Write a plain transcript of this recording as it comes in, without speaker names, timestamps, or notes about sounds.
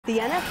The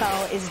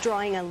NFL is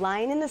drawing a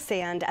line in the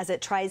sand as it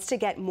tries to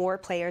get more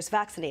players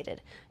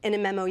vaccinated. In a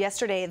memo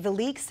yesterday, the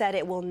league said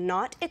it will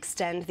not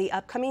extend the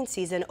upcoming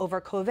season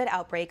over COVID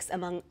outbreaks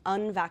among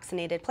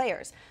unvaccinated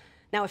players.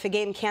 Now, if a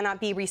game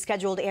cannot be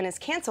rescheduled and is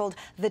canceled,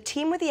 the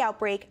team with the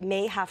outbreak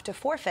may have to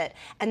forfeit,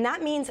 and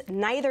that means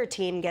neither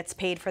team gets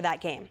paid for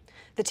that game.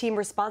 The team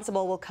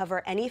responsible will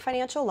cover any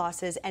financial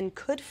losses and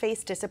could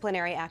face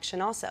disciplinary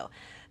action also.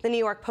 The New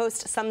York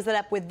Post sums it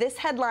up with this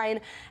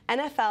headline: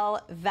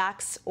 NFL,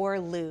 vax or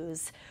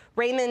lose.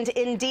 Raymond,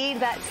 indeed,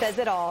 that says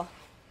it all.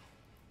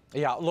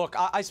 Yeah, look,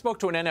 I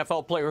spoke to an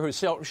NFL player who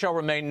shall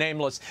remain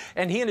nameless,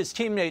 and he and his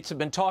teammates have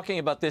been talking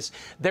about this.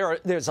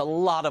 There's a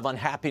lot of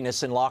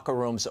unhappiness in locker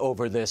rooms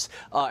over this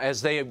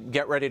as they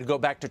get ready to go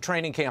back to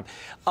training camp.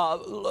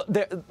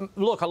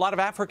 Look, a lot of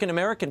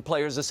African-American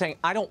players are saying,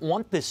 I don't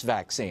want this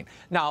vaccine.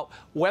 Now,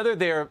 whether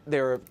there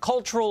are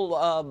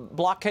cultural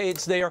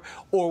blockades there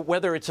or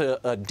whether it's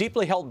a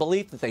deeply held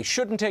belief that they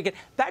shouldn't take it,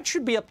 that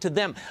should be up to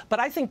them.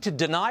 But I think to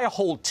deny a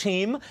whole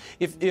team,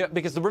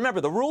 because remember,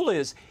 the rule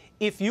is,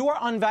 if you are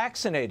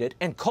unvaccinated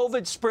and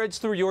COVID spreads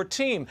through your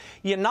team,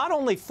 you not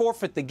only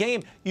forfeit the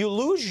game, you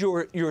lose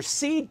your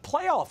seed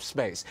playoff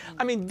space.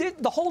 I mean,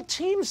 the whole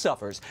team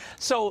suffers.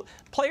 So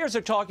players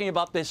are talking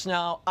about this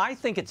now. I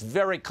think it's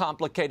very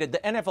complicated. The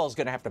NFL is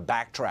going to have to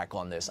backtrack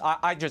on this.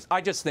 I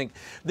just think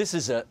this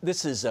is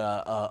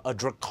a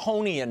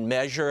draconian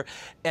measure,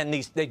 and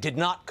they did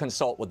not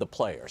consult with the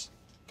players.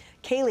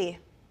 Kaylee.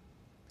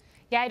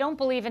 Yeah, I don't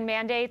believe in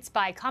mandates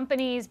by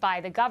companies,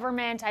 by the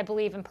government. I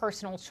believe in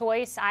personal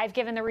choice. I've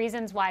given the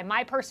reasons why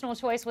my personal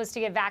choice was to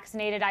get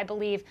vaccinated. I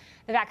believe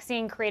the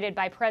vaccine created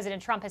by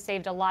President Trump has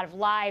saved a lot of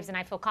lives, and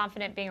I feel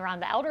confident being around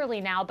the elderly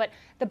now. But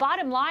the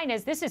bottom line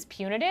is this is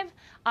punitive.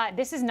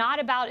 This is not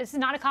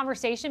a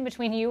conversation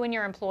between you and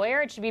your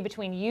employer. It should be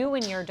between you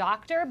and your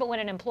doctor. But when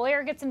an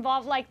employer gets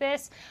involved like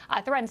this,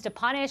 threatens to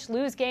punish,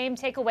 lose game,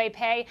 take away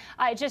pay,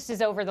 it just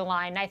is over the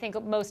line. And I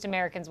think most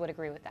Americans would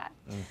agree with that.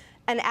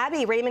 And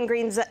Abby, Raymond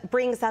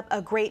brings up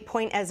a great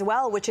point as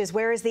well, which is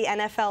where is the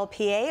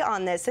NFLPA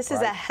on this? This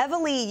is a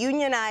heavily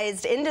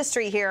unionized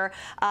industry here,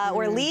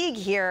 or league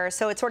here.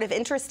 So it's sort of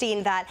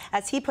interesting that,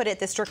 as he put it,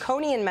 this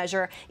draconian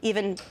measure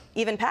even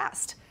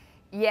passed.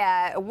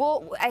 Yeah,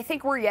 well, I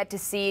think we're yet to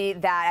see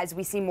that as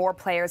we see more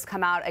players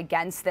come out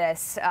against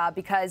this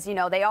because, you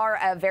know, they are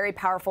a very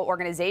powerful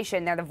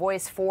organization. They're the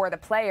voice for the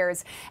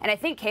players. And I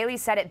think Kaylee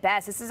said it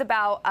best. This is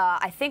about,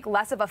 I think,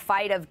 less of a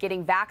fight of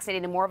getting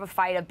vaccinated and more of a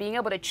fight of being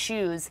able to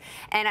choose.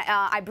 And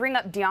I bring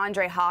up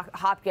DeAndre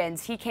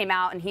Hopkins. He came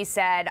out and he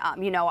said,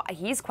 you know,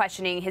 he's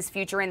questioning his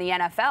future in the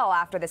NFL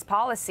after this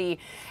policy.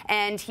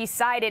 And he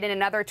cited in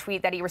another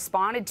tweet that he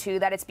responded to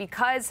that it's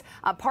because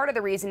part of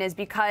the reason is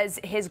because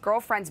his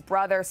girlfriend's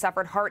brother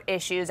suffered heart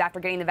issues after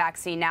getting the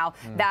vaccine. Now,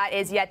 that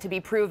is yet to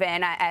be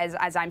proven,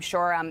 as I'm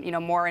sure, you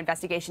know, more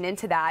investigation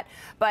into that.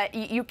 But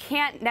you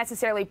can't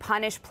necessarily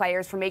punish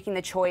players for making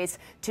the choice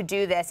to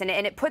do this. And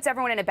it puts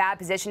everyone in a bad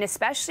position,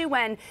 especially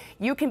when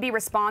you can be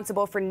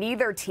responsible for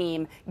neither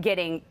team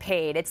getting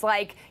paid. It's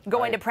like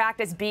going to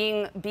practice,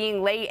 being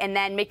late, and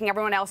then making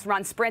everyone else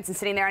run sprints and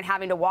sitting there and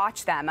having to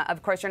watch them.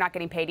 Of course, you're not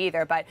getting paid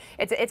either, but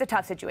it's a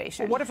tough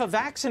situation. What if a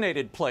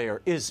vaccinated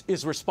player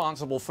is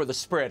responsible for the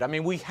spread? I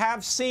mean, we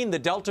have seen the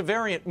Delta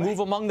variant move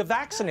among the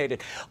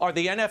vaccinated. Are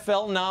the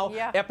NFL now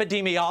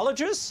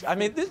epidemiologists? I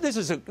mean, this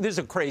is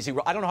a crazy.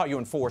 I don't know how you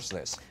enforce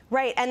this.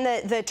 Right, and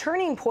the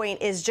turning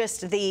point is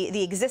just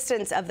the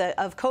existence of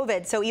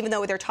COVID. So even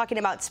though they're talking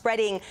about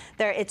spreading,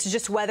 it's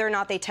just whether or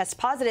not they test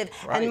positive.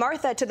 And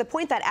Martha, to the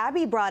point that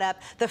Abby brought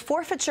up, the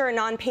forfeiture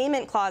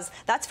non-payment clause,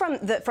 that's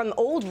from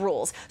old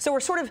rules. So we're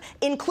sort of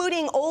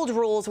including old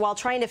rules while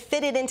trying to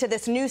fit it into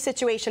this new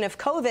situation of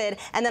COVID,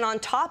 and then on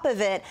top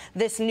of it,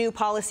 this new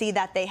policy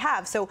that they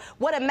have. So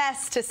what a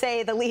mess, to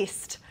say the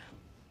least.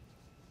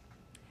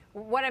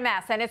 What a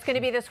mess. And it's going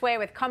to be this way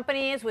with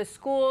companies, with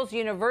schools,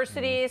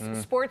 universities,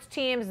 sports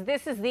teams.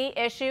 This is the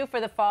issue for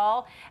the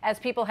fall as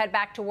people head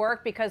back to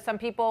work, because some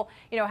people,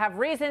 you know, have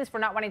reasons for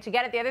not wanting to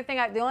get it.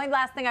 The only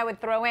last thing I would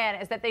throw in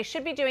is that they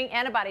should be doing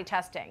antibody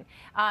testing.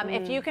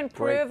 If you can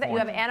prove that you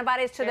have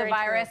antibodies to the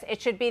virus,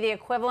 it should be the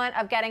equivalent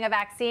of getting a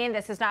vaccine.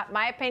 This is not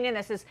my opinion.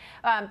 This is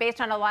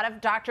based on a lot of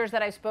doctors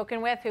that I've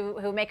spoken with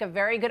who make a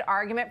very good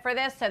argument for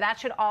this. So that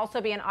should also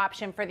be an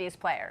option for these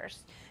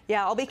players.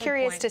 Yeah, I'll be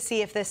curious to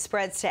see if this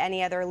spreads to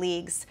any other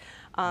leagues.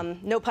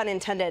 No pun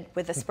intended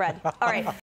with the spread. All right.